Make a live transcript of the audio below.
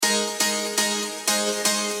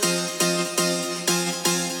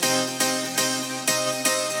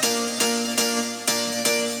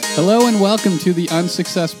Hello and welcome to the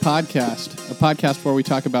Unsuccess Podcast, a podcast where we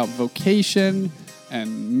talk about vocation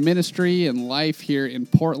and ministry and life here in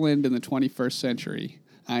Portland in the 21st century.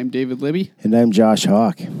 I'm David Libby. And I'm Josh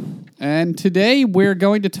Hawk. And today we're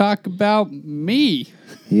going to talk about me.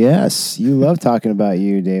 Yes, you love talking about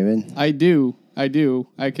you, David. I do. I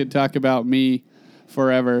could talk about me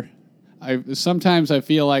forever. Sometimes I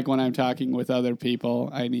feel like when I'm talking with other people,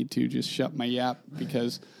 I need to just shut my yap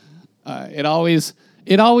because it always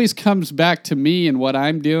comes back to me and what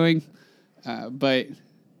I'm doing. But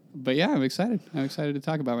yeah, I'm excited. I'm excited to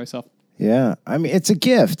talk about myself. Yeah, I mean, it's a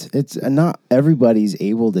gift. It's not everybody's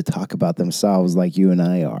able to talk about themselves like you and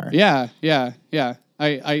I are. Yeah.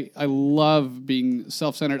 I love being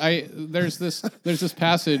self-centered. There's this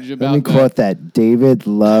passage about. Let me quote that. David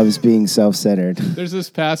loves being self-centered. There's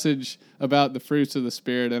this passage about the fruits of the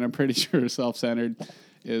Spirit, and I'm pretty sure self-centered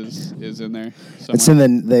is in there somewhere. It's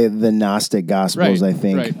in the Gnostic Gospels, I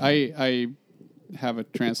think. Right. I have a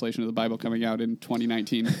translation of the Bible coming out in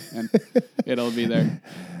 2019, and it'll be there.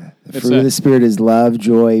 The fruit of the Spirit is love,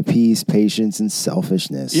 joy, peace, patience, and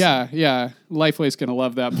selfishness. Yeah. Lifeway's going to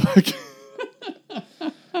love that book.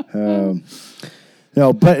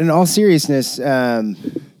 No, but in all seriousness,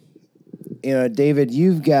 David,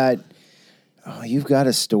 you've got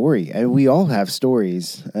a story. I mean, we all have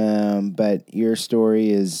stories, but your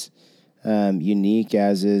story is unique,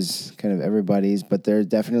 as is kind of everybody's. But there are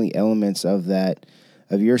definitely elements of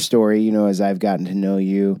your story. As I've gotten to know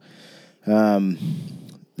you,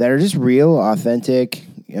 that are just real, authentic.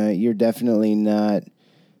 You're definitely not.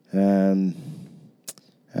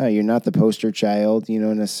 You're not the poster child,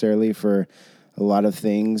 necessarily for a lot of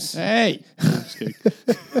things. Hey, just kidding.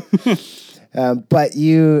 But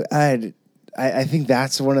I think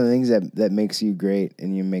that's one of the things that makes you great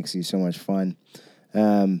and makes you so much fun.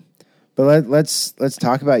 But let's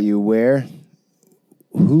talk about you.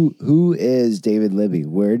 Who is David Libby?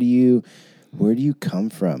 Where do you come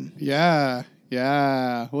from? Yeah.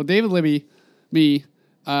 Well, David Libby, me.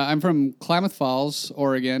 I'm from Klamath Falls,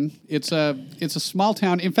 Oregon. It's a small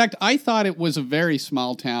town. In fact, I thought it was a very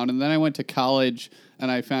small town, and then I went to college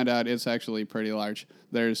and I found out it's actually pretty large.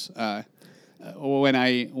 There's when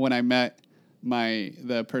I met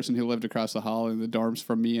the person who lived across the hall in the dorms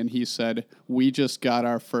from me, and he said, "We just got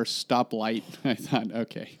our first stoplight." I thought,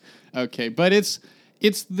 okay, but it's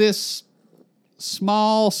this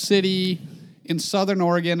small city in southern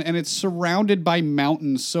Oregon, and it's surrounded by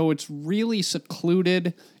mountains, so it's really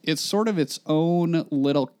secluded. It's sort of its own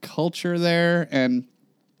little culture there, and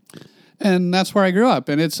that's where I grew up.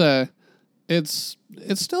 And it's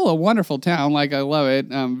still a wonderful town. Like, I love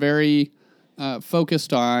it. I'm very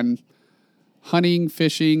focused on hunting,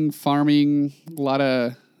 fishing, farming. A lot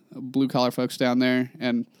of blue collar folks down there,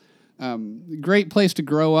 and great place to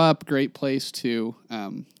grow up. Great place to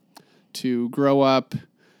grow up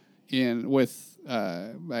with.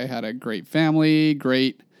 I had a great family,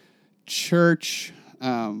 great church.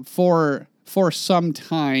 For some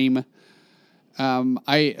time,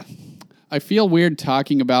 I feel weird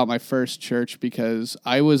talking about my first church because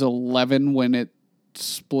I was 11 when it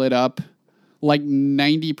split up. Like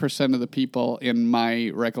 90% of the people in my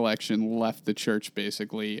recollection left the church.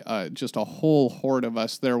 Basically, just a whole horde of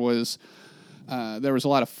us. There was a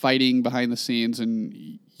lot of fighting behind the scenes,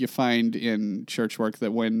 and you find in church work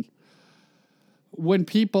that when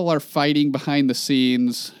people are fighting behind the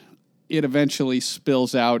scenes, it eventually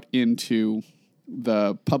spills out into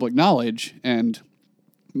the public knowledge. And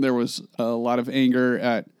there was a lot of anger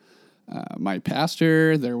at my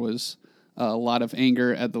pastor. There was a lot of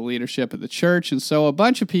anger at the leadership of the church. And so a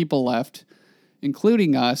bunch of people left,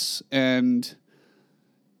 including us. And,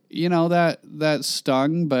 that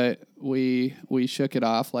stung, but we shook it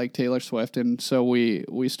off like Taylor Swift. And so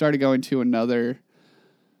we started going to another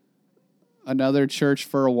church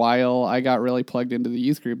for a while. I got really plugged into the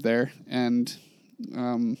youth group there, and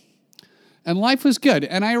life was good.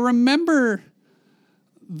 And I remember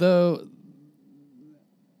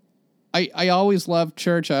I always loved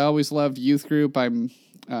church. I always loved youth group. I'm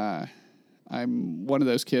one of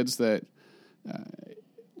those kids that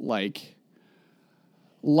liked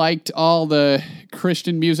all the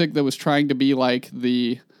Christian music that was trying to be like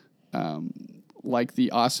the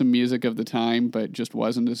awesome music of the time, but just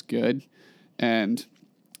wasn't as good. And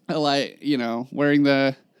wearing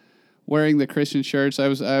the Christian shirts, I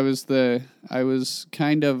was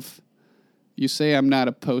kind of, you say I'm not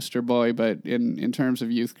a poster boy, but in terms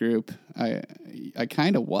of youth group, I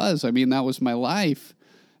kind of was. I mean, that was my life.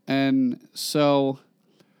 And so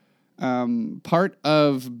part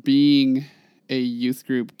of being a youth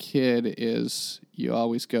group kid is you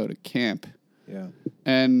always go to camp. Yeah.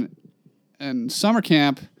 And summer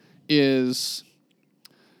camp is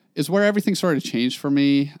where everything sort of changed for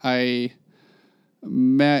me. I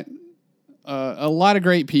met a lot of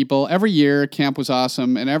great people. Every year, camp was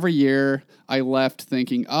awesome, and every year I left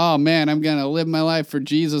thinking, oh, man, I'm going to live my life for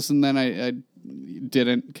Jesus, and then I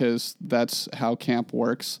didn't, because that's how camp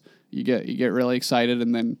works. You get really excited,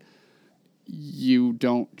 and then you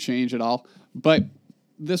don't change at all. But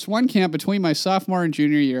this one camp between my sophomore and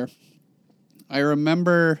junior year, I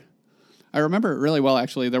remember it really well,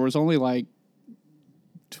 actually. There was only like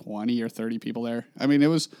 20 or 30 people there. I mean, it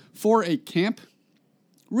was for a camp,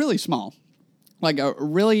 really small. Like a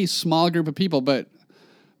really small group of people, but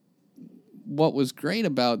what was great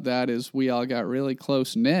about that is we all got really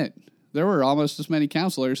close-knit. There were almost as many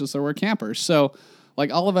counselors as there were campers. So,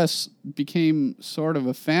 like, all of us became sort of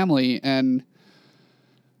a family, and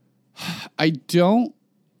I don't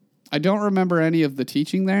remember any of the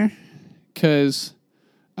teaching there, because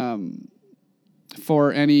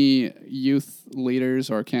for any youth leaders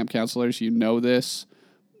or camp counselors, you know this.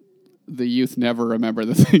 The youth never remember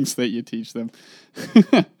the things that you teach them.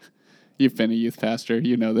 You've been a youth pastor.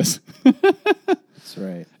 You know this. That's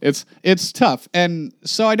right. It's tough. And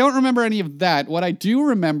so I don't remember any of that. What I do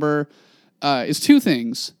remember is two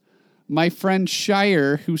things. My friend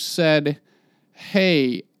Shire, who said,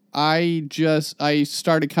 hey, I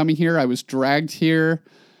started coming here. I was dragged here.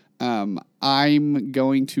 I'm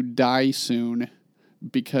going to die soon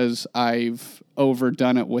because I've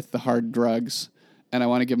overdone it with the hard drugs, and I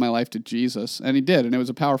want to give my life to Jesus. And he did, and it was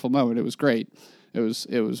a powerful moment. It was great. It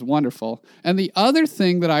was wonderful. And the other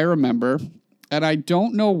thing that I remember, and I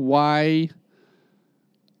don't know why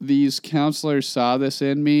these counselors saw this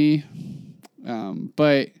in me,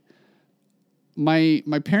 but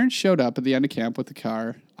my parents showed up at the end of camp with the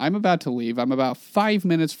car. I'm about to leave. I'm about 5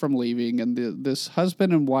 minutes from leaving, and this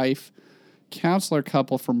husband and wife counselor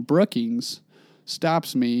couple from Brookings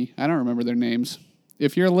stops me. I don't remember their names.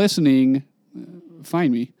 If you're listening,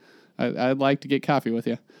 find me. I'd like to get coffee with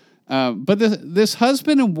you. But this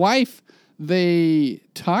husband and wife, they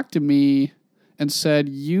talked to me and said,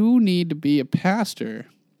 you need to be a pastor.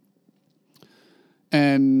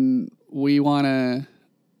 And we want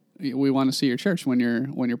to see your church when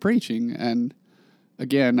you're preaching. And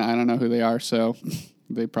again, I don't know who they are, so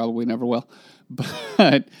they probably never will.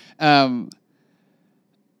 But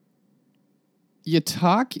you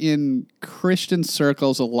talk in Christian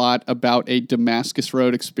circles a lot about a Damascus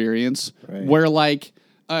Road experience, right, where like,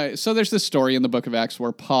 so there's this story in the book of Acts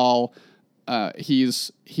where Paul,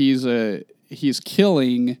 he's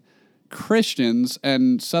killing Christians,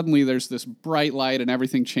 and suddenly there's this bright light and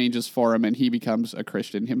everything changes for him and he becomes a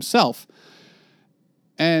Christian himself.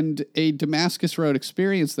 And a Damascus Road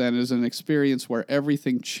experience then is an experience where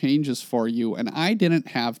everything changes for you, and I didn't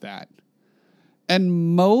have that.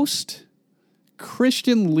 And most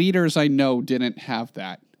Christian leaders I know didn't have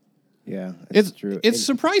that. Yeah, it's true. It's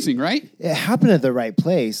surprising, right? It happened at the right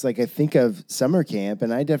place. Like, I think of summer camp,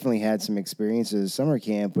 and I definitely had some experiences at summer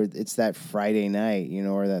camp where it's that Friday night,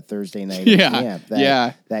 or that Thursday night at camp.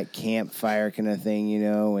 That campfire kind of thing,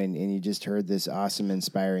 and you just heard this awesome,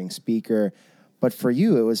 inspiring speaker. But for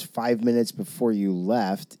you, it was 5 minutes before you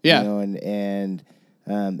left, and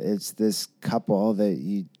it's this couple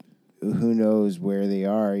that who knows where they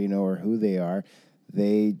are, or who they are.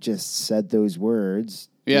 They just said those words,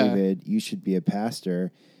 David, you should be a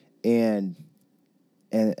pastor. And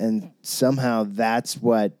somehow that's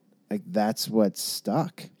what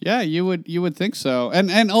stuck. Yeah, you would think so.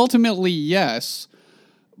 And ultimately, yes,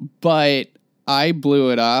 but I blew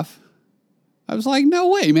it off. I was like, no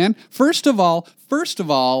way, man. First of all,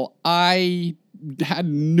 I had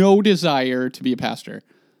no desire to be a pastor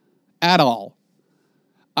at all.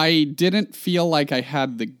 I didn't feel like I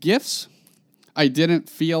had the gifts. I didn't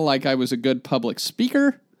feel like I was a good public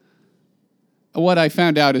speaker. What I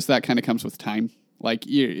found out is that kind of comes with time. Like,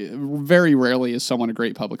 very rarely is someone a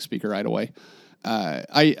great public speaker right away.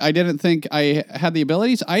 I didn't think I had the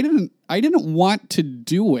abilities. I didn't want to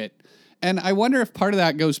do it. And I wonder if part of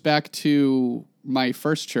that goes back to my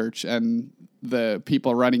first church and the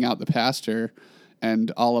people running out the pastor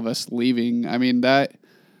and all of us leaving. I mean,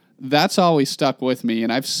 that's always stuck with me.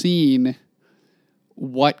 And I've seen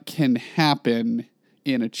what can happen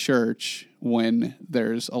in a church when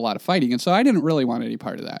there's a lot of fighting. And so I didn't really want any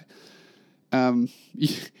part of that.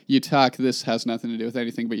 You talk, this has nothing to do with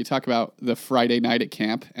anything, but you talk about the Friday night at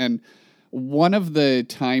camp. And one of the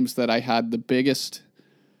times that I had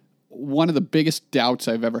one of the biggest doubts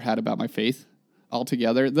I've ever had about my faith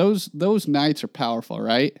altogether, those nights are powerful,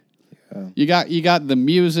 right? Yeah. You got the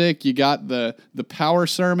music, you got the power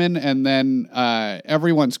sermon, and then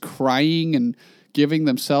everyone's crying and giving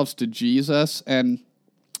themselves to Jesus. And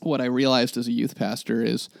what I realized as a youth pastor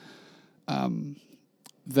is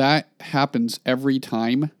that happens every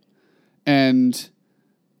time. And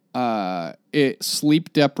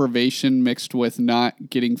sleep deprivation mixed with not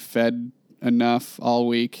getting fed enough all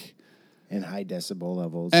week. And high decibel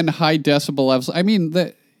levels. I mean,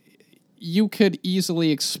 you could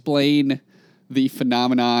easily explain the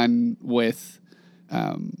phenomenon with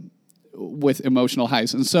emotional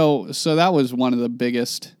highs. And so that was one of the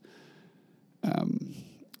biggest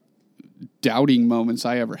doubting moments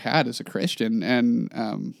I ever had as a Christian. And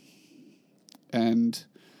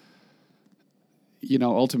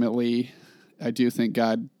ultimately, I do think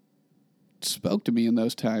God spoke to me in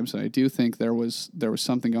those times, and I do think there was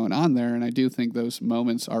something going on there, and I do think those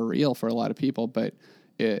moments are real for a lot of people. But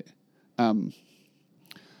it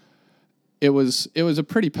was a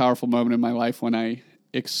pretty powerful moment in my life when I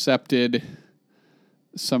accepted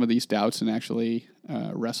some of these doubts and actually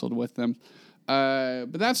wrestled with them.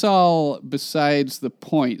 But that's all besides the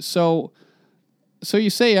point. So you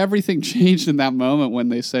say everything changed in that moment when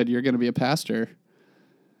they said you're going to be a pastor.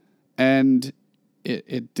 And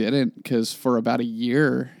it didn't, because for about a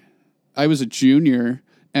year, I was a junior,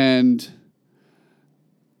 and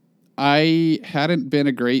I hadn't been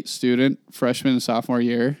a great student freshman and sophomore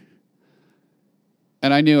year.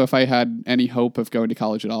 And I knew if I had any hope of going to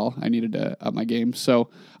college at all, I needed to up my game. So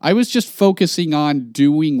I was just focusing on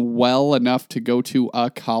doing well enough to go to a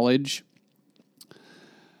college.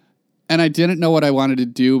 And I didn't know what I wanted to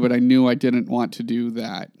do, but I knew I didn't want to do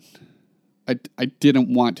that. I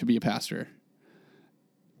didn't want to be a pastor.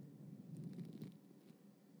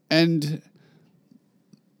 And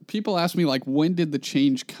people ask me, like, when did the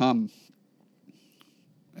change come?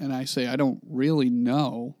 And I say, I don't really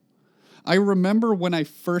know. I remember when I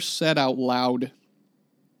first said out loud,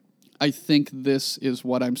 I think this is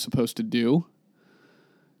what I'm supposed to do.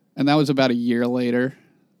 And that was about a year later,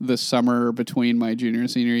 the summer between my junior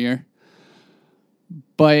and senior year.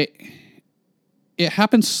 But it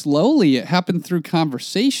happened slowly. It happened through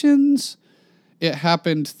conversations. It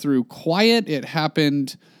happened through quiet. It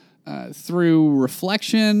happened through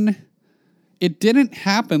reflection. It didn't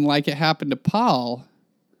happen like it happened to Paul.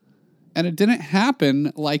 And it didn't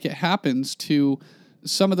happen like it happens to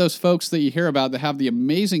some of those folks that you hear about that have the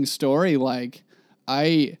amazing story. Like,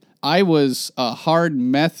 I was a hard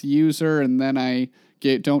meth user, and then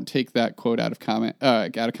don't take that quote out of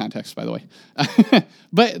context, by the way.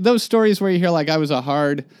 But those stories where you hear, like, I was a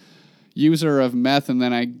hard user of meth, and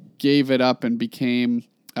then I gave it up and became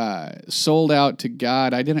sold out to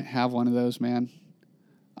God. I didn't have one of those, man.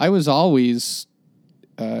 I was always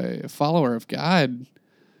a follower of God,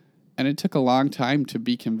 and it took a long time to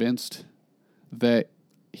be convinced that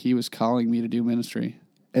he was calling me to do ministry.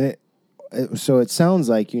 And so it sounds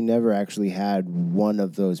like you never actually had one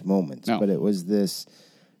of those moments, no. But it was this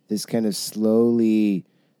kind of slowly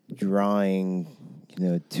drawing,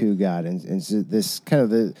 to God, and so this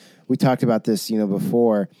kind of we talked about this,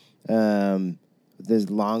 before, this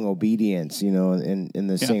long obedience, in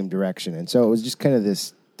the same direction, and so it was just kind of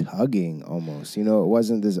this tugging almost, it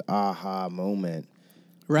wasn't this aha moment,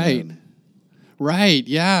 right? Right,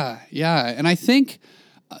 yeah, and I think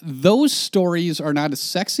those stories are not as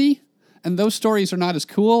sexy. And those stories are not as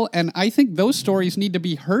cool. And I think those stories need to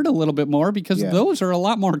be heard a little bit more because those are a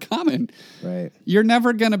lot more common. Right. You're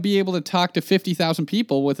never going to be able to talk to 50,000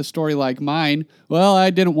 people with a story like mine. Well,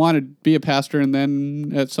 I didn't want to be a pastor, and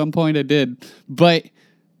then at some point I did. But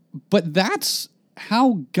that's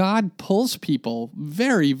how God pulls people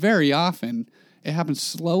very, very often. It happens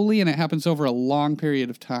slowly, and it happens over a long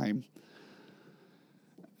period of time.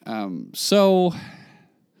 So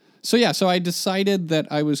I decided that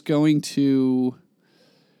I was going to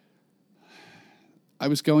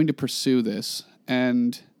pursue this,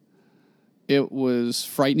 and it was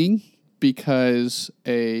frightening because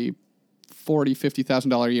a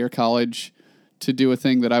 $40,000-$50,000 a year college to do a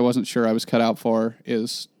thing that I wasn't sure I was cut out for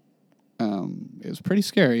is pretty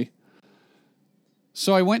scary.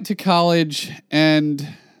 So I went to college, and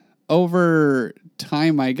over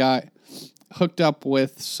time I got hooked up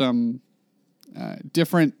with some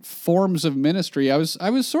different forms of ministry. I was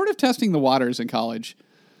sort of testing the waters in college,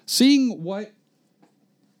 seeing what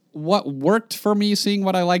worked for me, seeing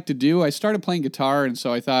what I like to do. I started playing guitar, and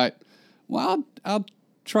so I thought, well, I'll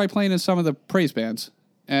try playing in some of the praise bands.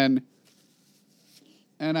 And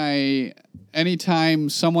anytime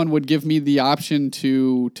someone would give me the option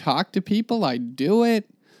to talk to people, I'd do it.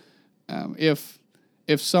 If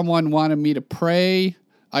someone wanted me to pray,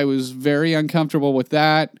 I was very uncomfortable with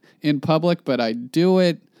that in public, but I do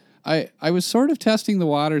it. I was sort of testing the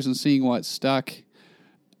waters and seeing what stuck.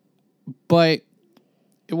 But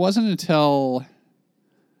it wasn't until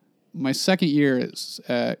my second year is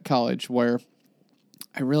at college where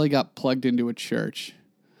I really got plugged into a church.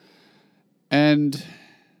 And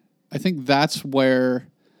I think that's where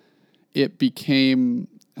it became,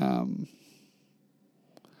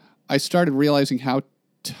 I started realizing how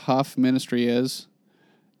tough ministry is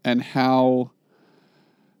and how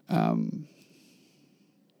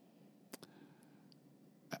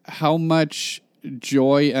much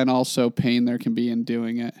joy and also pain there can be in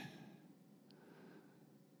doing it.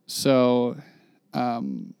 So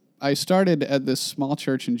I started at this small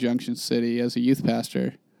church in Junction City as a youth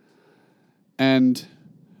pastor, and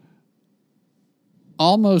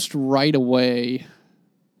almost right away,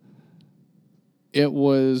 it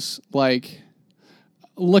was like,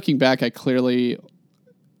 looking back, I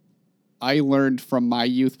learned from my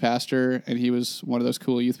youth pastor, and he was one of those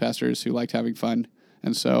cool youth pastors who liked having fun.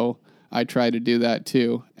 And so I tried to do that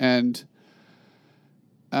too. And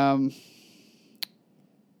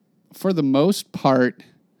for the most part,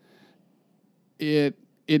 it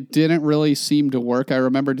didn't really seem to work. I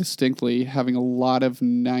remember distinctly having a lot of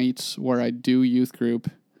nights where I'd do youth group,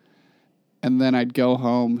 and then I'd go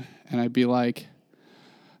home and I'd be like,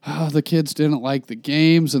 oh, the kids didn't like the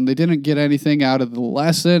games and they didn't get anything out of the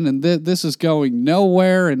lesson, and this is going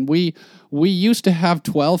nowhere, and we used to have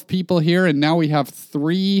 12 people here and now we have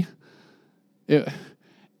 3.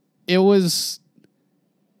 It was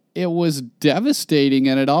devastating,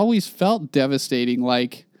 and it always felt devastating,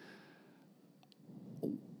 like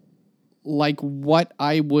what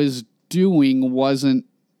I was doing wasn't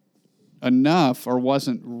enough or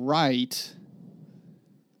wasn't right.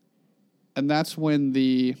 And that's when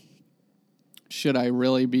the should I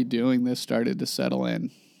really be doing this started to settle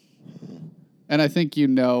in. And I think you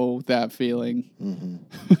know that feeling.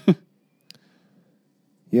 Mm-hmm.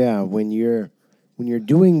 Yeah, when you're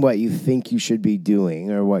doing what you think you should be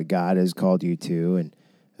doing or what God has called you to,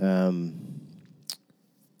 and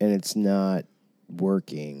it's not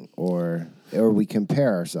working, or we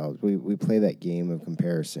compare ourselves. We play that game of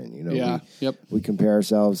comparison, you know. Yeah. We compare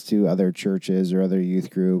ourselves to other churches or other youth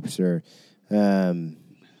groups or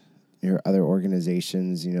other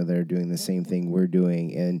organizations, you know, that are doing the same thing we're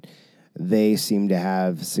doing, and they seem to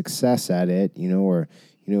have success at it, you know, or,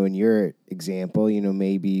 you know, in your example, you know,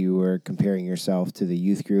 maybe you were comparing yourself to the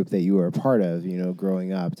youth group that you were a part of, you know,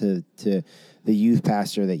 growing up, to the youth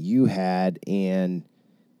pastor that you had, and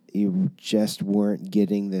you just weren't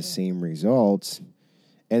getting the same results.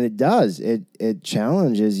 And it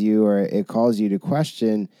challenges you, or it calls you to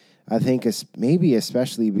question, I think, maybe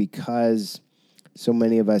especially because so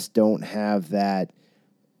many of us don't have that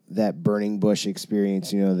burning bush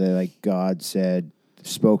experience, you know, that like God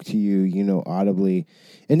spoke to you, you know, audibly.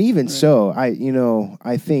 And even right. So,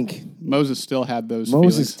 I think Moses still had those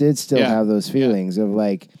feelings. Did still yeah. have those feelings of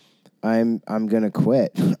like, I'm going to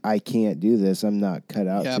quit. I can't do this. I'm not cut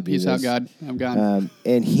out to do this. Yeah, peace out, God. I'm gone.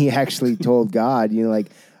 And he actually told God, you know, like,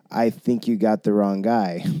 I think you got the wrong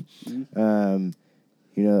guy. Mm-hmm.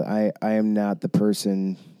 You know, I am not the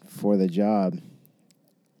person for the job.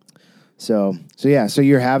 So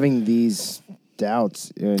you're having these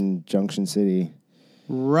doubts in Junction City.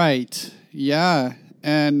 Right. Yeah.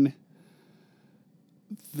 And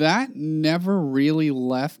that never really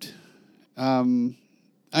left.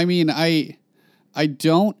 I mean, I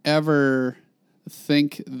don't ever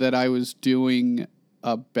think that I was doing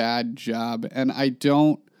a bad job, and I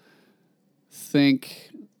don't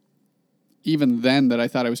think even then that I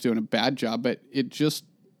thought I was doing a bad job, but it just,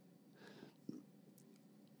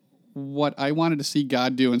 what I wanted to see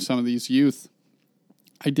God do in some of these youth,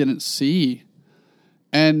 I didn't see.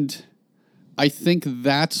 And I think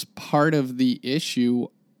that's part of the issue.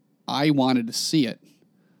 I wanted to see it,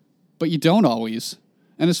 but you don't always.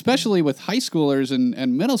 And especially with high schoolers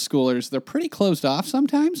and middle schoolers, they're pretty closed off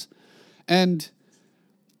sometimes. And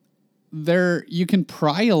you can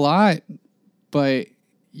pry a lot, but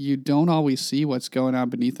you don't always see what's going on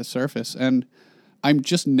beneath the surface. And I'm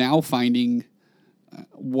just now finding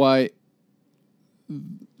what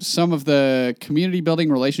some of the community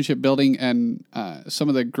building, relationship building, and some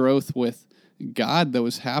of the growth with God that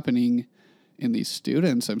was happening in these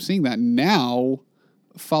students. I'm seeing that now,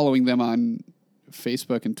 following them on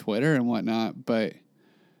Facebook and Twitter and whatnot, but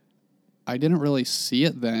I didn't really see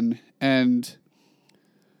it then. And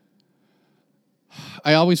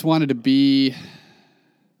I always wanted to be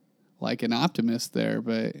like an optimist there,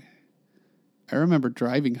 but I remember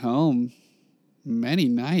driving home many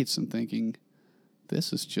nights and thinking,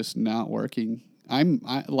 this is just not working.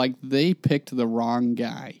 Like they picked the wrong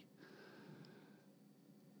guy.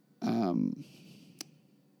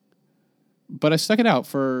 But I stuck it out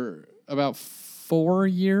for about 4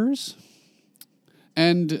 years.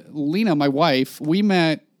 And Lena, my wife, we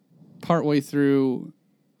met partway through.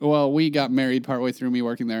 Well, we got married partway through me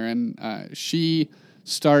working there, and she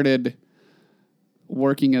started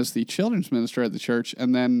working as the children's minister at the church,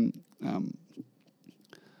 and then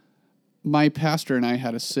my pastor and I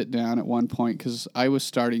had to sit down at one point because I was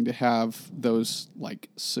starting to have those like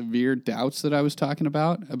severe doubts that I was talking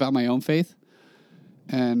about my own faith,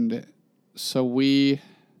 and so we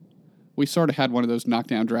sort of had one of those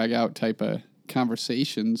knockdown, drag out type of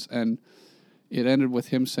conversations, and it ended with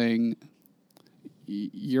him saying,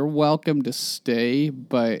 "You're welcome to stay,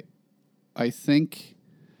 but I think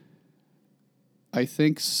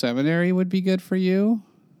seminary would be good for you,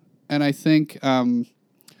 and I think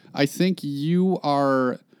you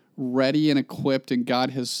are ready and equipped, and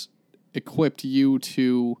God has equipped you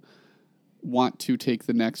to want to take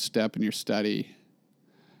the next step in your study."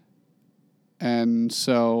 And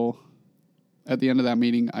so at the end of that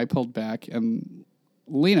meeting, I pulled back, and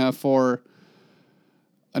Lena, for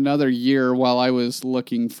another year while I was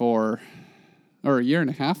looking for, or a year and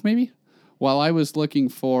a half maybe, while I was looking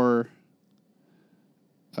for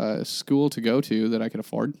a school to go to that I could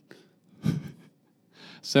afford.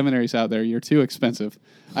 Seminaries out there, you're too expensive.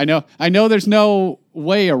 I know there's no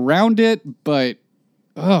way around it, but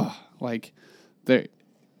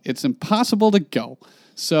it's impossible to go.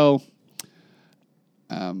 So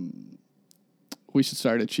we should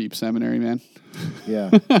start a cheap seminary, man.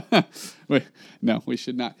 Yeah. No, we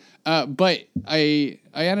should not. But I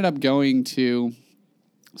ended up going to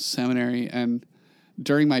seminary, and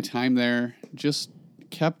during my time there, just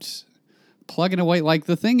kept plugging away. Like,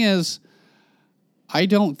 the thing is, I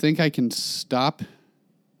don't think I can stop.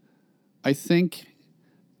 I think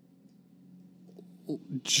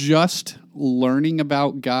just learning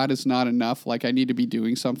about God is not enough. Like, I need to be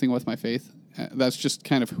doing something with my faith. That's just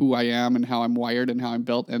kind of who I am and how I'm wired and how I'm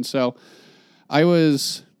built. And so I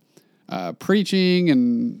was preaching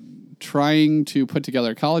and trying to put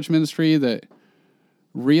together a college ministry that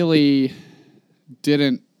really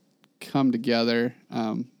didn't come together.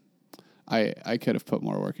 I could have put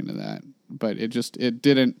more work into that, but it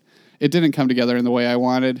didn't come together in the way I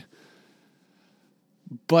wanted.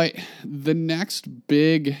 But the next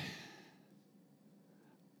big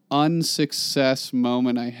unsuccess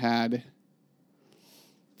moment I had,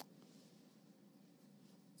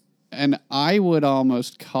 and I would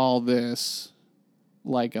almost call this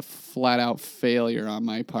like a flat-out failure on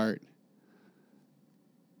my part.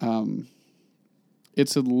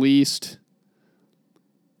 It's at least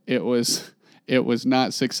it was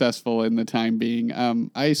not successful in the time being.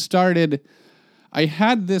 I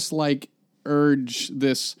had this like urge,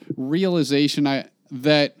 this realization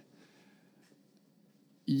that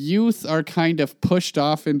youth are kind of pushed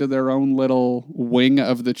off into their own little wing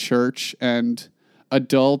of the church, and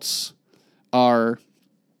adults are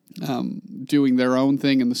doing their own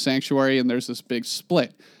thing in the sanctuary, and there's this big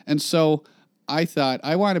split. And so I thought,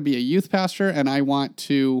 I want to be a youth pastor, and I want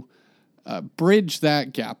to bridge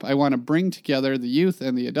that gap. I want to bring together the youth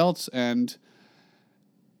and the adults, and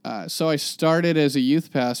so I started as a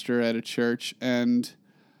youth pastor at a church, and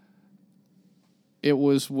it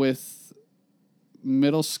was with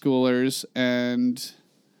middle schoolers, and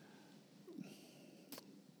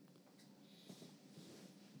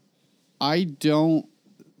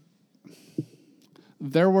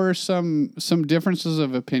there were some differences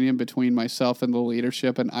of opinion between myself and the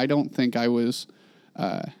leadership, and I don't think I was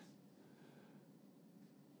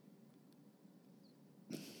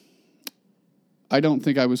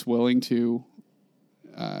willing to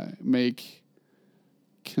make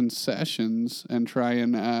concessions and try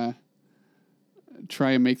and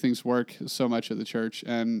make things work so much at the church.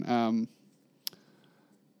 And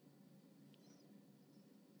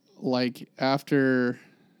like after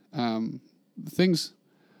things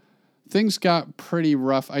got pretty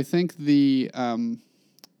rough. I think the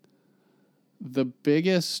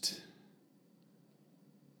biggest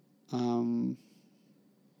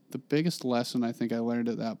lesson I think I learned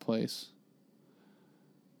at that place,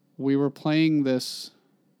 we were playing this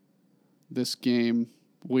game.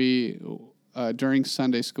 We during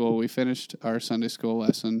Sunday school, we finished our Sunday school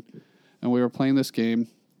lesson, and we were playing this game,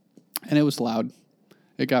 and it was loud.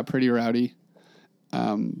 It got pretty rowdy,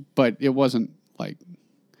 but it wasn't like,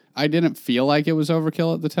 I didn't feel like it was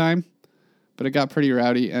overkill at the time, but it got pretty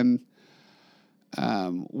rowdy, and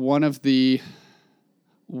one of the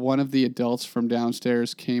adults from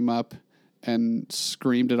downstairs came up and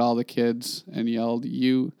screamed at all the kids and yelled,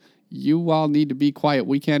 "You all need to be quiet.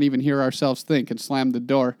 We can't even hear ourselves think," and slammed the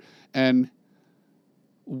door. And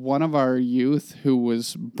one of our youth, who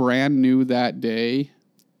was brand new that day,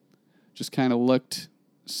 just kind of looked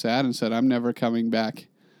sad and said, I'm never coming back.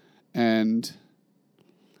 And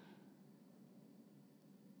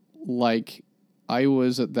like, I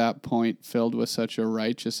was at that point filled with such a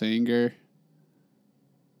righteous anger,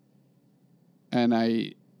 and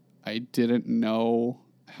I didn't know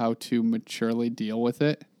how to maturely deal with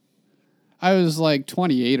it. I was like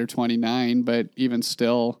 28 or 29, but even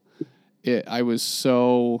still, I was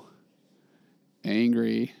so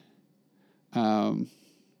angry. And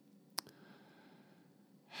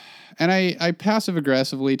I passive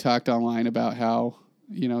aggressively talked online about how,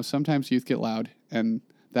 sometimes youth get loud, and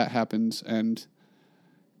that happens. And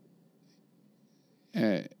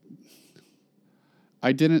I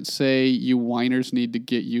didn't say you whiners need to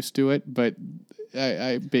get used to it, but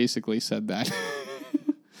I basically said that.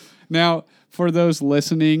 Now, for those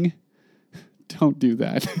listening, don't do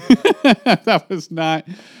that. That was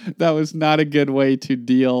not a good way to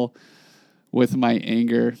deal with my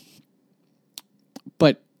anger.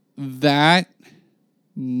 But that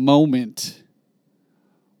moment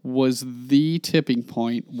was the tipping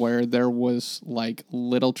point where there was like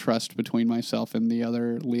little trust between myself and the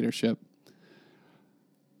other leadership.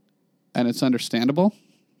 And it's understandable.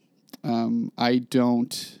 I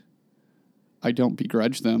don't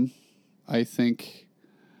begrudge them. I think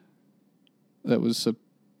that was a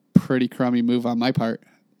pretty crummy move on my part.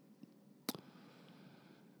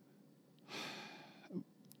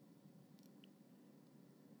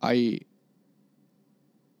 I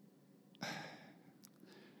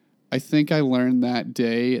think I learned that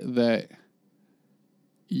day that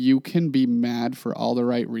you can be mad for all the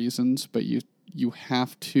right reasons, but you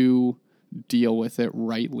have to deal with it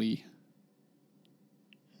rightly.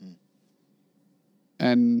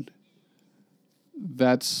 And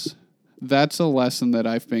that's a lesson that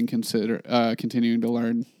I've been continuing to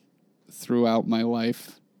learn throughout my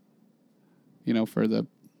life, for the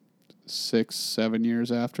 6-7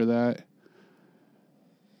 years after that.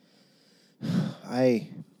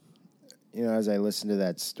 As I listen to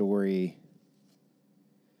that story,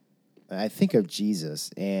 I think of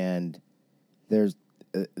Jesus, and there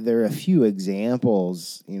are a few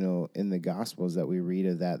examples, in the Gospels that we read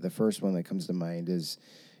of that. The first one that comes to mind is,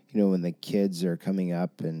 when the kids are coming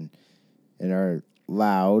up and are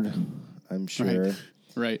loud, I'm sure.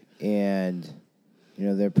 Right. And,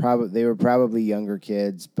 they were probably younger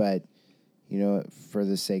kids, but, for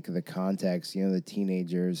the sake of the context, the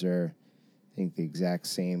teenagers are, I think, the exact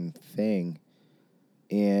same thing.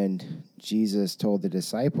 And Jesus told the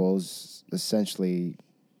disciples essentially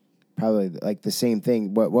probably like the same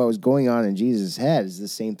thing. What was going on in Jesus' head is the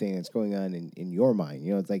same thing that's going on in your mind.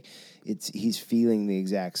 It's like he's feeling the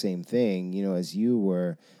exact same thing, as you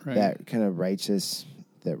were. Right. That kind of righteous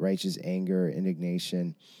anger,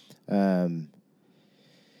 indignation,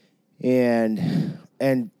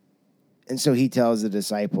 and so he tells the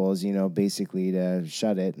disciples, basically to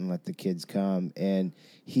shut it and let the kids come. And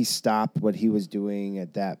he stopped what he was doing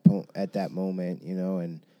at that moment,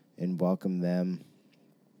 and welcomed them.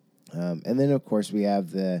 And then, of course, we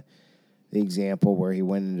have the example where he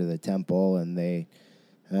went into the temple, and the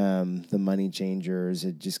money changers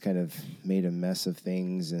had just kind of made a mess of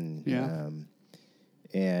things, and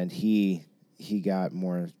he got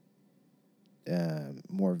more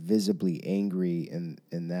visibly angry in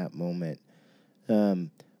that moment.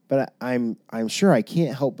 But I'm sure I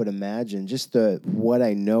can't help but imagine just what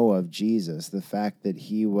I know of Jesus, the fact that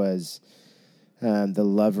he was the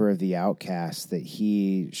lover of the outcast, that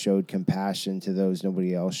he showed compassion to those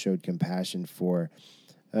nobody else showed compassion for,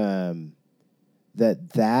 that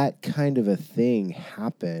kind of a thing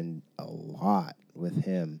happened a lot with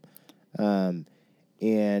him. And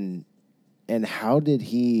how did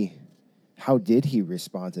he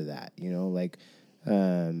respond to that?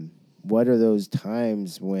 What are those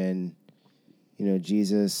times when,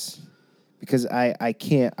 Jesus, because I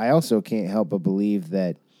also can't help but believe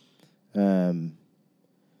that, that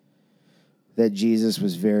Jesus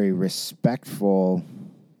was very respectful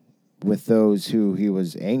with those who he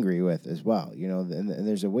was angry with as well, and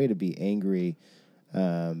there's a way to be angry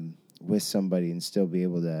with somebody and still be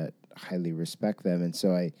able to highly respect them. And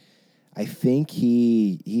so I think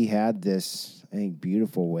he had this, I think,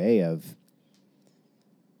 beautiful way of,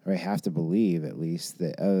 or I have to believe at least,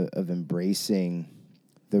 that of embracing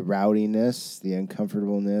the rowdiness, the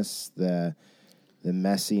uncomfortableness, the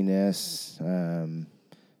messiness,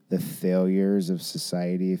 the failures of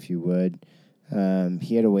society, if you would.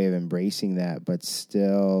 He had a way of embracing that, but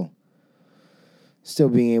still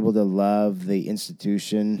being able to love the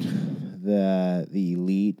institution, the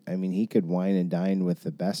elite. I mean, he could wine and dine with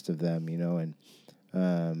the best of them, and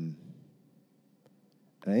I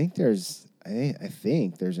think there's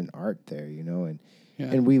an art there, and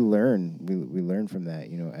And we learn from that,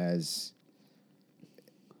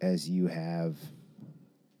 as you have.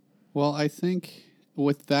 Well, I think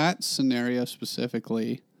with that scenario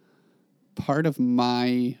specifically, part of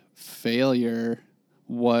my failure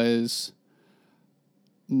was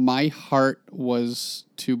my heart was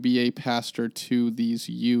to be a pastor to these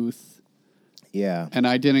youth. Yeah. And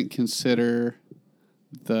I didn't consider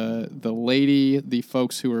the lady, the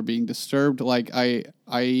folks who were being disturbed. Like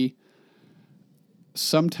I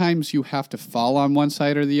sometimes you have to fall on one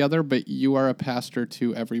side or the other, but you are a pastor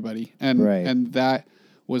to everybody. And that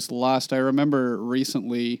was lost. I remember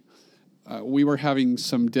recently we were having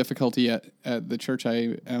some difficulty at the church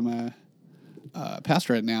I am a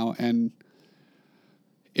pastor at now, and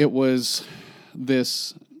it was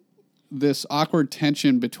this awkward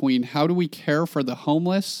tension between how do we care for the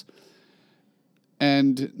homeless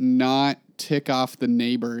and not tick off the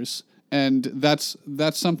neighbors. And that's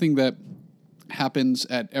something that happens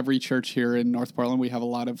at every church here in North Portland. We have a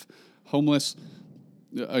lot of homeless,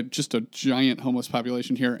 just a giant homeless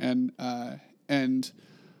population here, and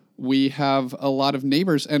we have a lot of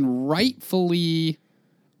neighbors, and rightfully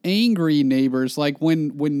angry neighbors. Like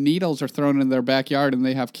when needles are thrown in their backyard and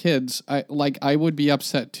they have kids, I would be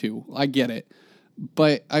upset too. I get it.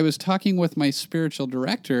 But I was talking with my spiritual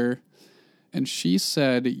director, and she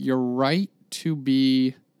said, "You're right to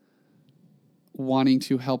be wanting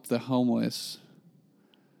to help the homeless,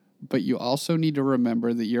 but you also need to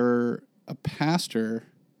remember that you're a pastor,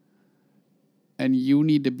 and you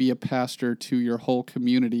need to be a pastor to your whole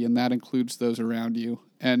community, and that includes those around you."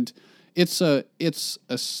 And it's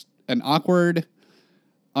an awkward,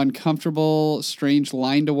 uncomfortable, strange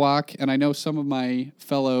line to walk. And I know some of my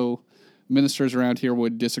fellow ministers around here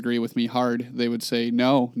would disagree with me hard. They would say,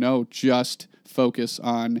 no, just focus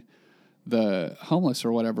on the homeless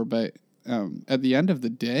or whatever. But at the end of the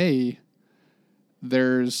day,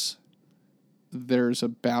 there's a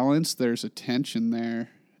balance, there's a tension there,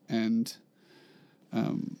 and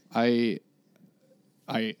I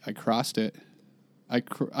crossed it.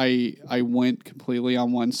 I went completely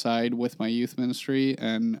on one side with my youth ministry,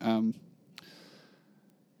 and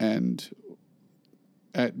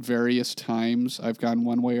at various times I've gone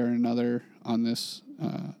one way or another on this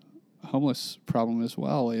homeless problem as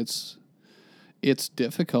well. It's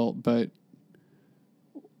difficult, but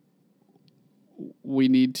we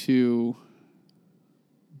need to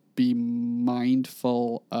be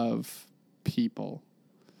mindful of people.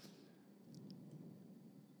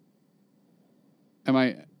 Am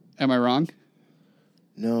I wrong?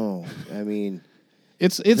 No, I mean,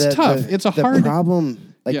 it's tough. It's a hard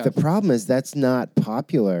problem. The problem is that's not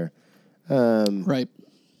popular. Right.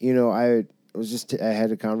 I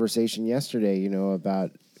had a conversation yesterday,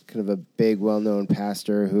 about kind of a big, well-known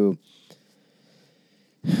pastor who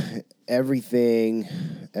everything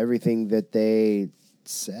that they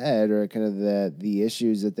said, or kind of the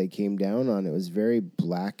issues that they came down on, it was very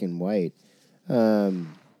black and white.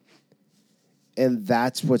 And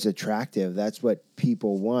that's what's attractive. That's what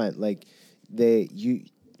people want.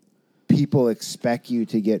 People expect you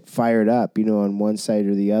to get fired up, on one side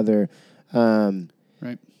or the other.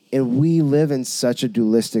 Right. And we live in such a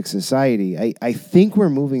dualistic society. I think we're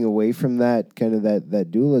moving away from that kind of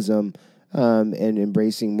that dualism, and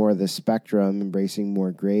embracing more of the spectrum, embracing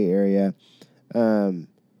more gray area. But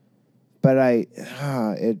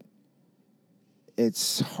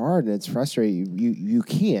it's hard and it's frustrating. You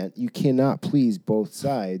cannot please both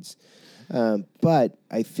sides. But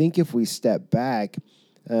I think if we step back,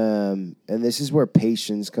 and this is where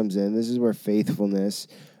patience comes in, this is where faithfulness,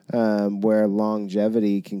 where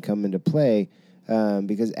longevity can come into play,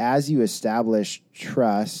 because as you establish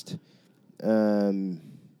trust,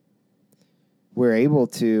 we're able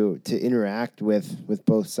to interact with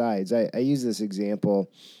both sides. I used this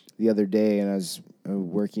example the other day, and I was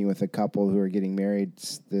working with a couple who are getting married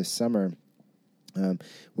this summer.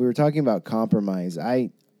 We were talking about compromise.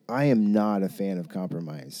 I am not a fan of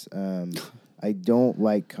compromise. I don't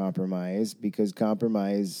like compromise because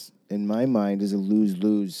compromise, in my mind, is a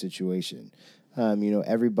lose-lose situation.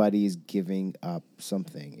 Everybody's giving up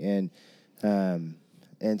something.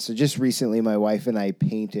 And so just recently, my wife and I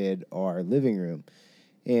painted our living room.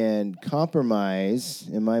 And compromise,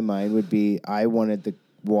 in my mind, would be I wanted the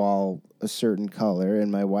wall a certain color,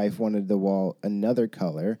 and my wife wanted the wall another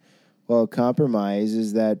color. Well, compromise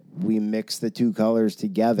is that we mix the two colors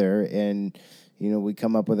together, and we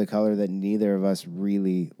come up with a color that neither of us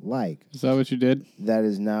really like. Is that what you did? That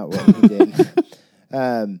is not what we did.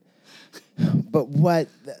 But what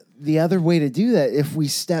the other way to do that, if we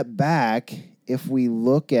step back, if we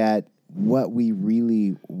look at what we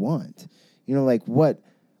really want,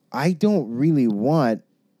 I don't really want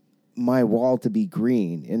my wall to be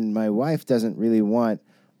green, and my wife doesn't really want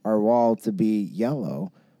our wall to be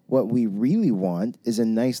yellow. What we really want is a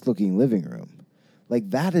nice looking living room. Like,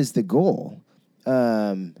 that is the goal.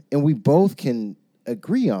 And we both can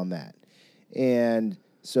agree on that. And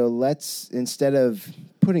so let's, instead of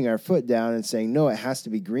putting our foot down and saying, no, it has to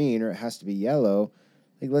be green or it has to be yellow,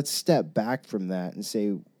 like, let's step back from that and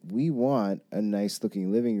say, we want a nice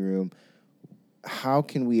looking living room. How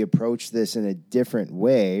can we approach this in a different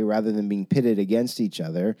way rather than being pitted against each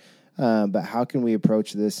other? But how can we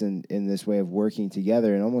approach this in this way of working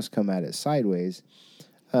together and almost come at it sideways?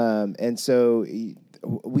 And so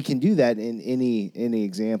we can do that in any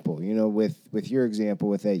example. You know, with your example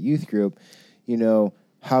with that youth group, you know,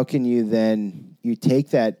 how can you then you take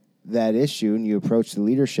that issue and you approach the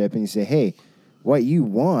leadership and you say, hey, what you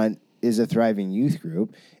want is a thriving youth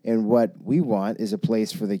group, and what we want is a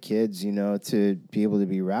place for the kids, you know, to be able to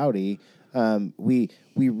be rowdy. We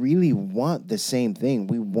really want the same thing.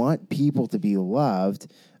 We want people to be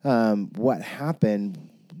loved. What happened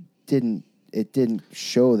didn't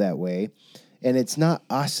show that way, and it's not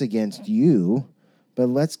us against you, but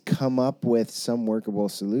let's come up with some workable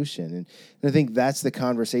solution. And I think that's the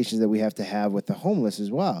conversations that we have to have with the homeless as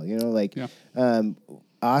well. You know, like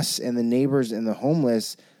us and the neighbors and the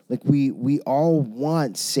homeless. Like, we all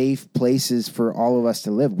want safe places for all of us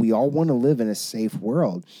to live. We all want to live in a safe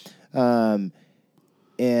world. And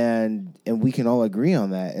we can all agree on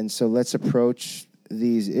that. And so let's approach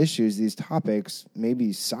these issues, these topics,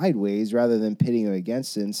 maybe sideways rather than pitting them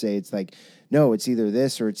against it and say it's like, no, it's either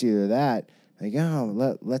this or it's either that. Like,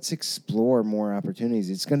 oh, let's explore more opportunities.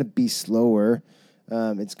 It's going to be slower.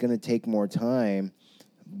 It's going to take more time.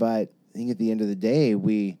 But I think at the end of the day,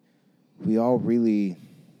 we all really...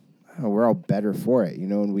 we're all better for it, you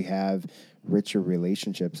know, and we have richer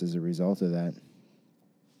relationships as a result of that.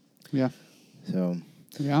 Yeah. So.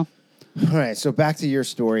 Yeah. All right. So back to your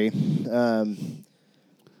story.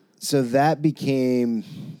 So that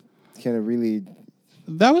became kind of really.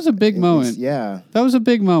 That was a big moment. Yeah. That was a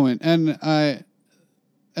big moment. And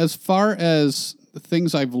as far as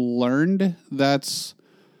things I've learned, that's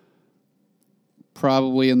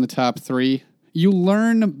probably in the top 3. You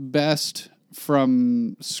learn best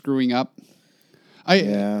from screwing up.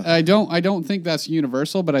 I don't think that's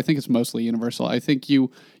universal, but I think it's mostly universal. I think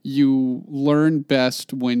you learn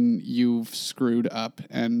best when you've screwed up,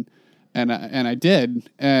 and I did,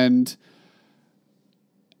 and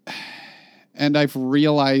I've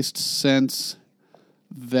realized since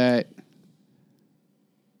that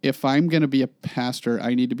if I'm going to be a pastor,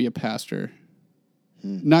 I need to be a pastor,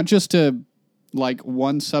 not just to like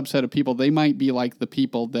one subset of people. They might be like the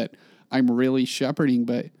people that I'm really shepherding,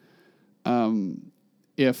 but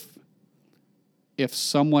if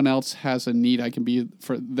someone else has a need, I can be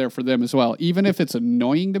there for them as well. Even if it's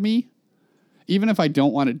annoying to me, even if I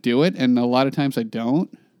don't want to do it, and a lot of times I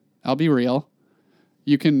don't, I'll be real.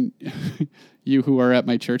 You can, you who are at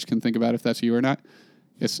my church can think about if that's you or not.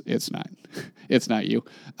 It's not. It's not you.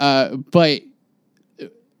 But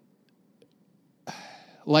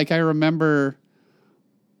like I remember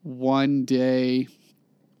one day,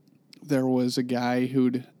 there was a guy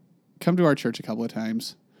who'd come to our church a couple of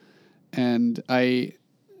times, and I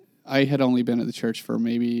had only been at the church for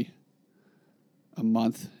maybe a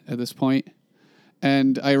month at this point,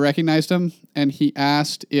 and I recognized him, and he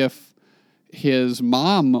asked if his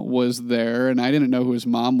mom was there, and I didn't know who his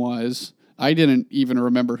mom was. I didn't even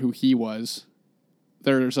remember who he was.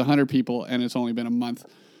 There's 100 people, and it's only been a month.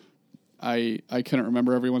 I couldn't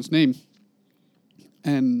remember everyone's name,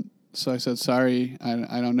 and so I said, sorry,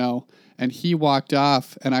 I don't know. And he walked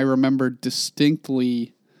off, and I remember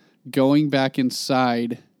distinctly going back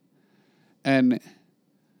inside and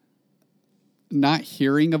not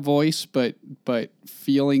hearing a voice, but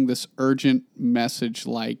feeling this urgent message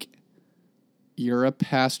like, you're a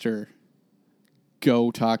pastor,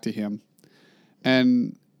 go talk to him.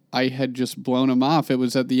 And I had just blown him off. It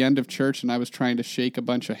was at the end of church, and I was trying to shake a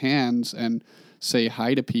bunch of hands and say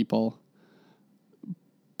hi to people.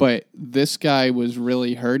 But this guy was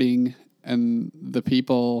really hurting, and the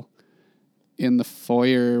people in the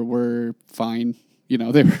foyer were fine. You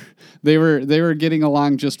know, they were getting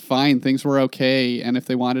along just fine. Things were okay, and if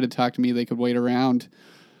they wanted to talk to me, they could wait around.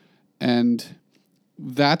 And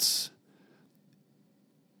that's,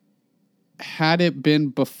 had it been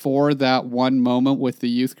before that one moment with the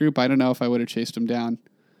youth group, I don't know if I would have chased him down.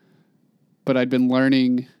 But I'd been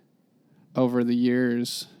learning over the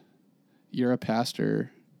years, you're a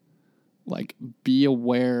pastor, like, be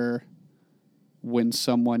aware when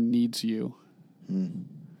someone needs you. And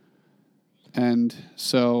And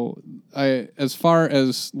so as far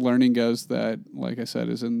as learning goes, that, like I said,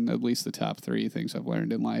 is in at least the top 3 things I've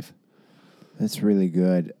learned in life. That's really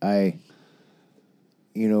good.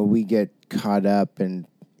 We get caught up and,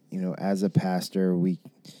 as a pastor,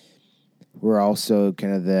 we're also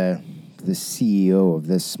kind of the CEO of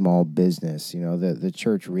this small business. The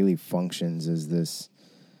church really functions as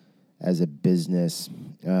a business.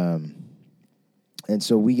 And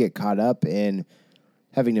so we get caught up in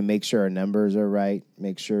having to make sure our numbers are right,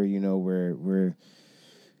 make sure, we're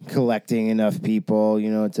collecting enough people,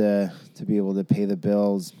 to be able to pay the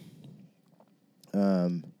bills.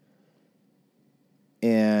 And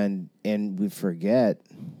we forget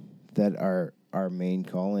that our main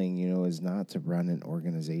calling, is not to run an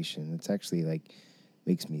organization. It's actually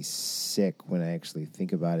makes me sick when I actually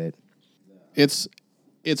think about it. It's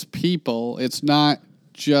people. It's not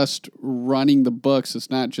just running the books. It's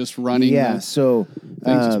not just running so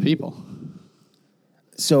things. It's people.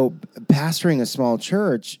 So pastoring a small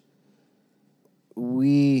church,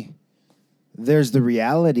 there's the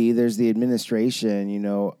reality, there's the administration,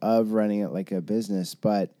 of running it like a business,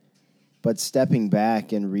 but stepping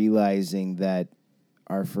back and realizing that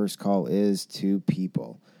our first call is to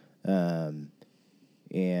people, and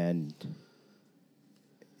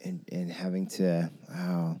having to,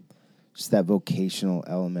 just that vocational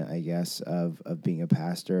element, I guess, of being a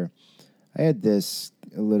pastor. I had a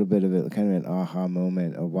little bit of kind of an aha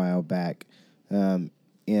moment a while back, and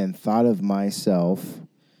thought of myself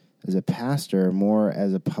as a pastor more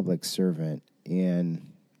as a public servant, and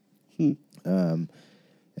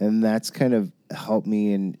that's kind of helped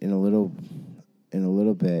me in a little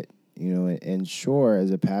bit, and sure,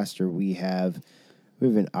 as a pastor, we have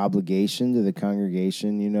an obligation to the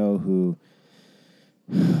congregation, who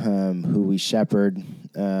we shepherd,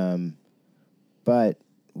 but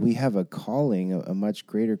we have a calling, a much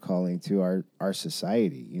greater calling to our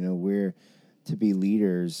society. We're to be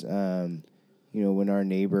leaders. When our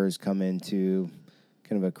neighbors come into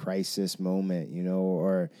kind of a crisis moment,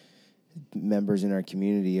 or members in our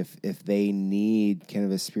community, if they need kind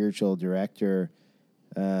of a spiritual director,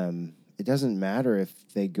 it doesn't matter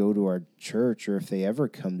if they go to our church or if they ever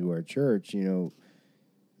come to our church.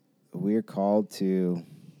 We're called to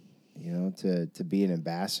be an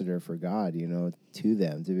ambassador for God, to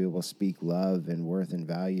them, to be able to speak love and worth and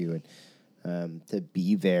value, and to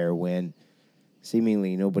be there when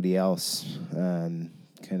seemingly nobody else kind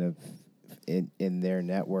of in their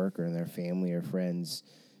network or in their family or friends,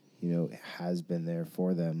 has been there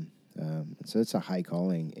for them. So it's a high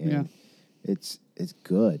calling, and it's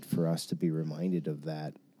good for us to be reminded of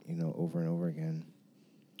that, over and over again.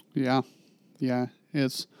 Yeah.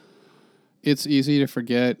 It's easy to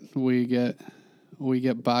forget. We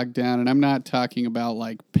get bogged down, and I'm not talking about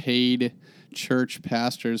paid church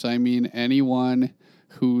pastors. I mean anyone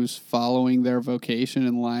who's following their vocation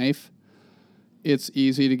in life. It's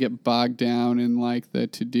easy to get bogged down in the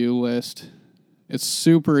to-do list. It's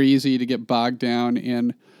super easy to get bogged down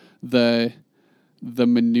in the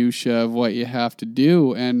minutia of what you have to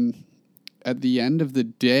do, and at the end of the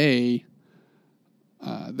day,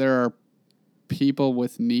 there are people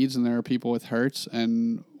with needs and there are people with hurts,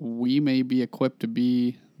 and we may be equipped to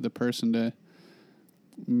be the person to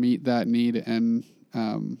meet that need, and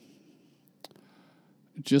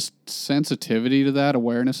just sensitivity to that,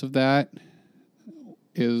 awareness of that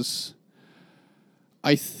is,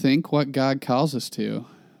 I think, what God calls us to.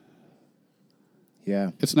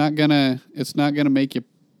 Yeah. It's not gonna make you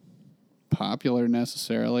popular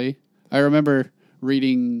necessarily. I remember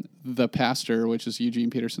reading The Pastor, which is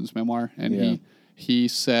Eugene Peterson's memoir, and he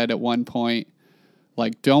said at one point,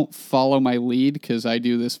 don't follow my lead because I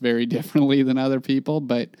do this very differently than other people,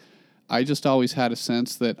 but I just always had a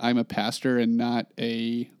sense that I'm a pastor and not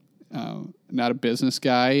a business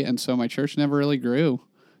guy, and so my church never really grew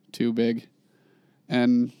too big.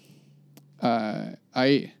 And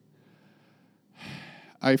I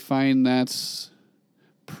find that's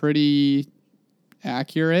pretty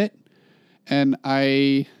accurate, and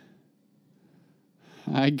I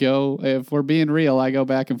go, if we're being real, I go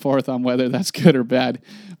back and forth on whether that's good or bad.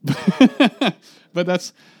 But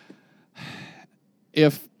that's,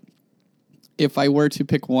 if I were to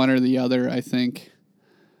pick one or the other, I think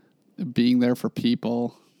being there for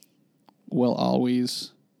people will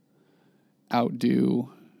always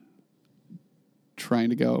outdo trying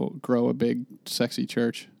to grow a big, sexy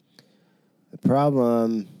church. The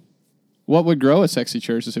problem... What would grow a sexy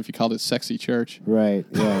church is if you called it Sexy Church. Right,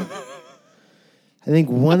 yeah. I think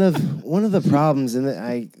one of the problems, and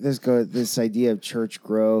this idea of church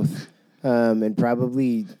growth, and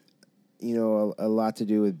probably, a lot to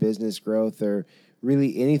do with business growth, or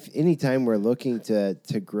really anytime we're looking to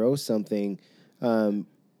grow something,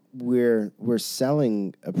 we're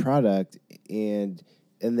selling a product and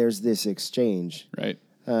there's this exchange. Right.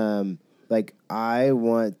 Like I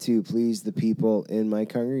want to please the people in my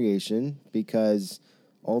congregation because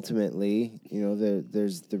ultimately,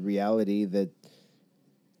 there's the reality that,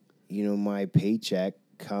 my paycheck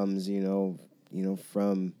comes,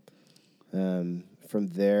 from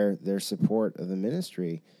their support of the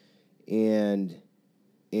ministry. And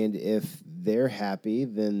if they're happy,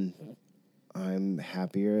 then I'm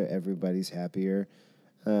happier, everybody's happier.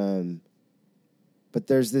 But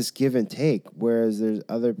there's this give and take, whereas there's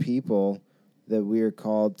other people that we are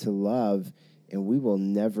called to love, and we will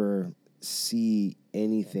never see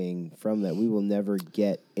anything from that. We will never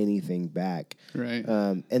get anything back. Right.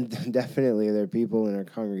 And definitely there are people in our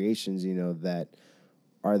congregations, that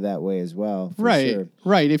are that way as well. Right. Sure.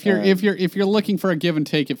 Right. If you're looking for a give and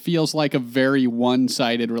take, it feels like a very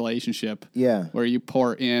one-sided relationship. Yeah. Where you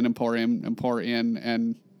pour in and pour in and pour in,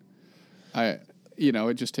 and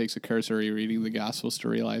it just takes a cursory reading of the Gospels to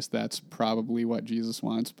realize that's probably what Jesus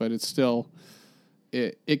wants, but it's still,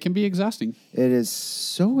 it can be exhausting. It is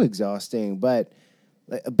so exhausting, but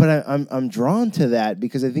I'm drawn to that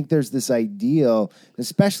because I think there's this ideal,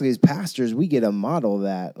 especially as pastors, we get to model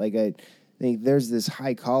that. Like I think there's this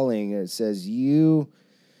high calling that says we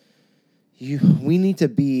need to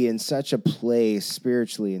be in such a place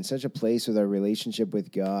spiritually, in such a place with our relationship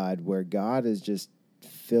with God, where God is just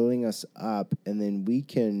filling us up, and then we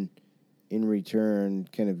can, in return,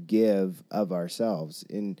 kind of give of ourselves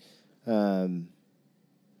in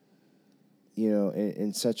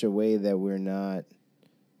such a way that we're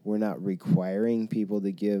not requiring people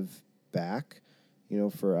to give back,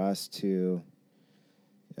 for us to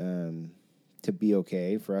be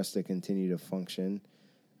okay, for us to continue to function,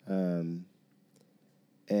 and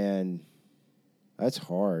that's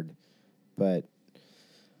hard, but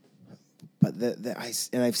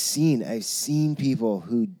I've seen people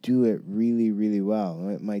who do it really, really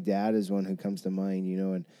well. My dad is one who comes to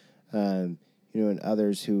mind, and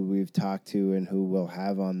others who we've talked to and who we'll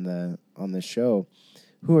have on the show,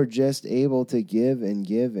 who are just able to give and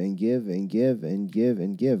give and give and give and give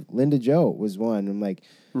and give. Linda Joe was one. I'm like,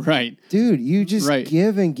 right, dude, you just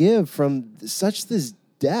give and give from such this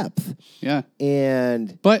depth. Yeah,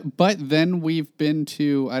 but then we've been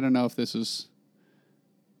to, I don't know if this is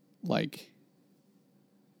like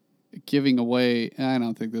giving away, I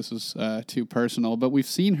don't think this is too personal, but we've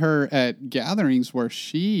seen her at gatherings where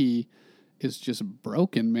she is just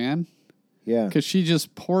broken, man. Yeah. Because she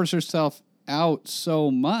just pours herself out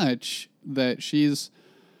so much that she's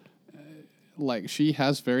she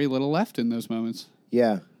has very little left in those moments.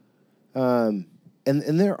 Yeah. And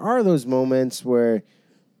there are those moments where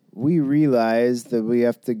we realize that we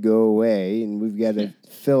have to go away and we've got to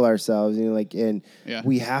fill ourselves,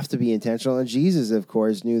 we have to be intentional. And Jesus, of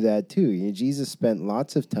course, knew that too. Jesus spent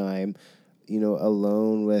lots of time,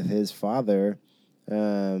 alone with his Father,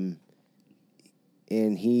 and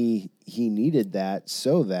he needed that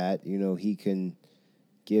so that, he can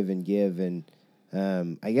give and give. And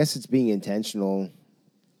I guess it's being intentional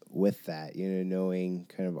with that, knowing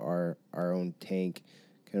kind of our own tank,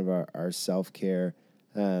 kind of our self-care.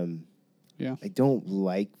 I don't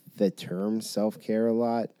like the term self-care a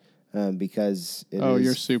lot because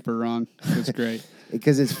you're super wrong. It's great.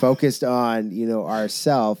 Because it's focused on,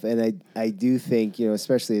 ourself. And I do think,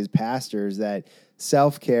 especially as pastors, that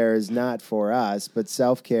self-care is not for us, but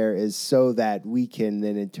self-care is so that we can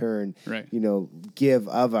then in turn, give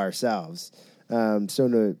of ourselves. So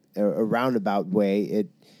in a roundabout way, it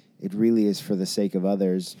really is for the sake of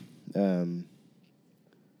others.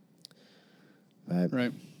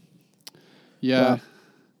 Right. Yeah.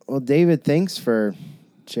 Well, David, thanks for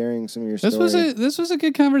sharing some of your story. This was a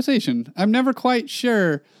good conversation. I'm never quite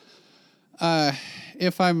sure when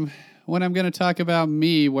I'm going to talk about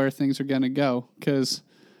me, where things are going to go, because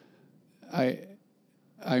I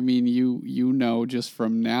mean you just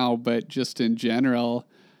from now, but just in general,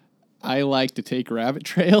 I like to take rabbit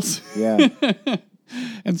trails. Yeah.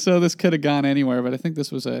 And so this could have gone anywhere, but I think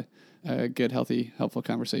this was a good, healthy, helpful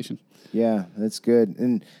conversation. Yeah, that's good.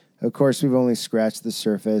 And of course, we've only scratched the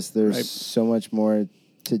surface. There's so much more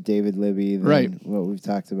to David Libby than what we've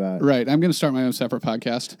talked about. Right. I'm going to start my own separate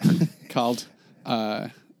podcast called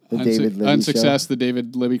The David Libby Unsuccess, Show. The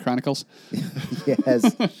David Libby Chronicles.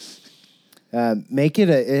 Yes. Make it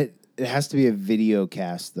it has to be a video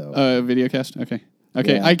cast, though. Video cast? Okay.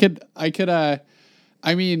 Yeah. I could, I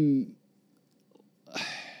mean,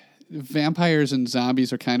 vampires and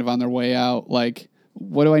zombies are kind of on their way out. Like,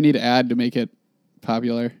 what do I need to add to make it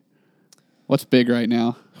popular? What's big right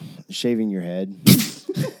now? Shaving your head.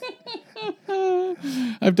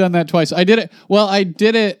 I've done that twice. I did it. Well, I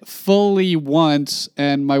did it fully once,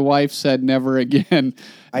 and my wife said never again.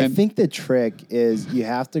 I think the trick is you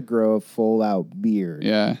have to grow a full out beard.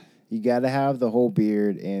 Yeah. You got to have the whole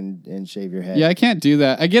beard and shave your head. Yeah, I can't do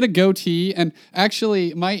that. I get a goatee, and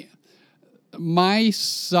actually, my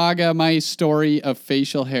saga, my story of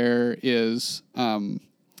facial hair is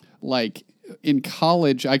like in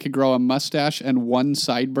college, I could grow a mustache and one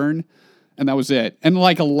sideburn, and that was it. And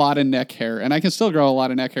like a lot of neck hair, and I can still grow a lot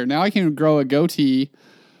of neck hair. Now I can grow a goatee,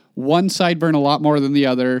 one sideburn a lot more than the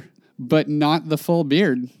other, but not the full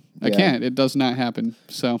beard. I can't. It does not happen.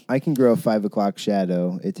 So I can grow a 5 o'clock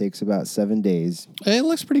shadow. It takes about 7 days. it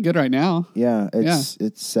looks pretty good right now. Yeah,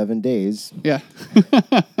 it's 7 days. Yeah.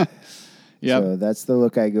 Yep. So that's the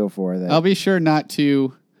look I go for. I'll be sure not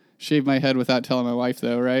to shave my head without telling my wife,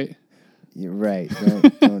 though, right? You're right.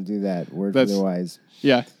 Don't do that. Word for the wise.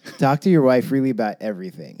 Yeah. Talk to your wife really about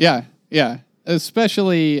everything. Yeah. Yeah.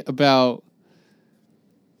 Especially about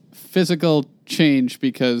physical change,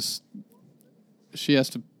 because she has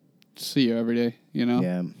to see you every day, you know?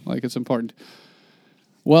 Yeah. Like, it's important.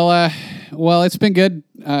 Well, it's been good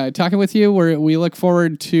talking with you. We look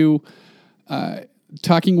forward to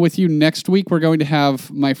talking with you next week. We're going to have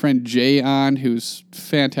my friend Jay on, who's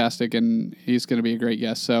fantastic, and he's going to be a great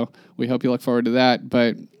guest. So we hope you look forward to that.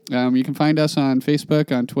 But you can find us on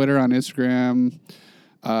Facebook, on Twitter, on Instagram.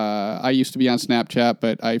 I used to be on Snapchat,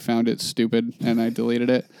 but I found it stupid and I deleted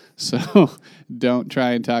it. So don't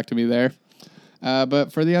try and talk to me there.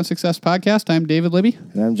 But for the Unsuccess Podcast, I'm David Libby.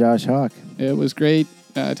 And I'm Josh Hawk. It was great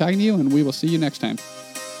talking to you, and we will see you next time.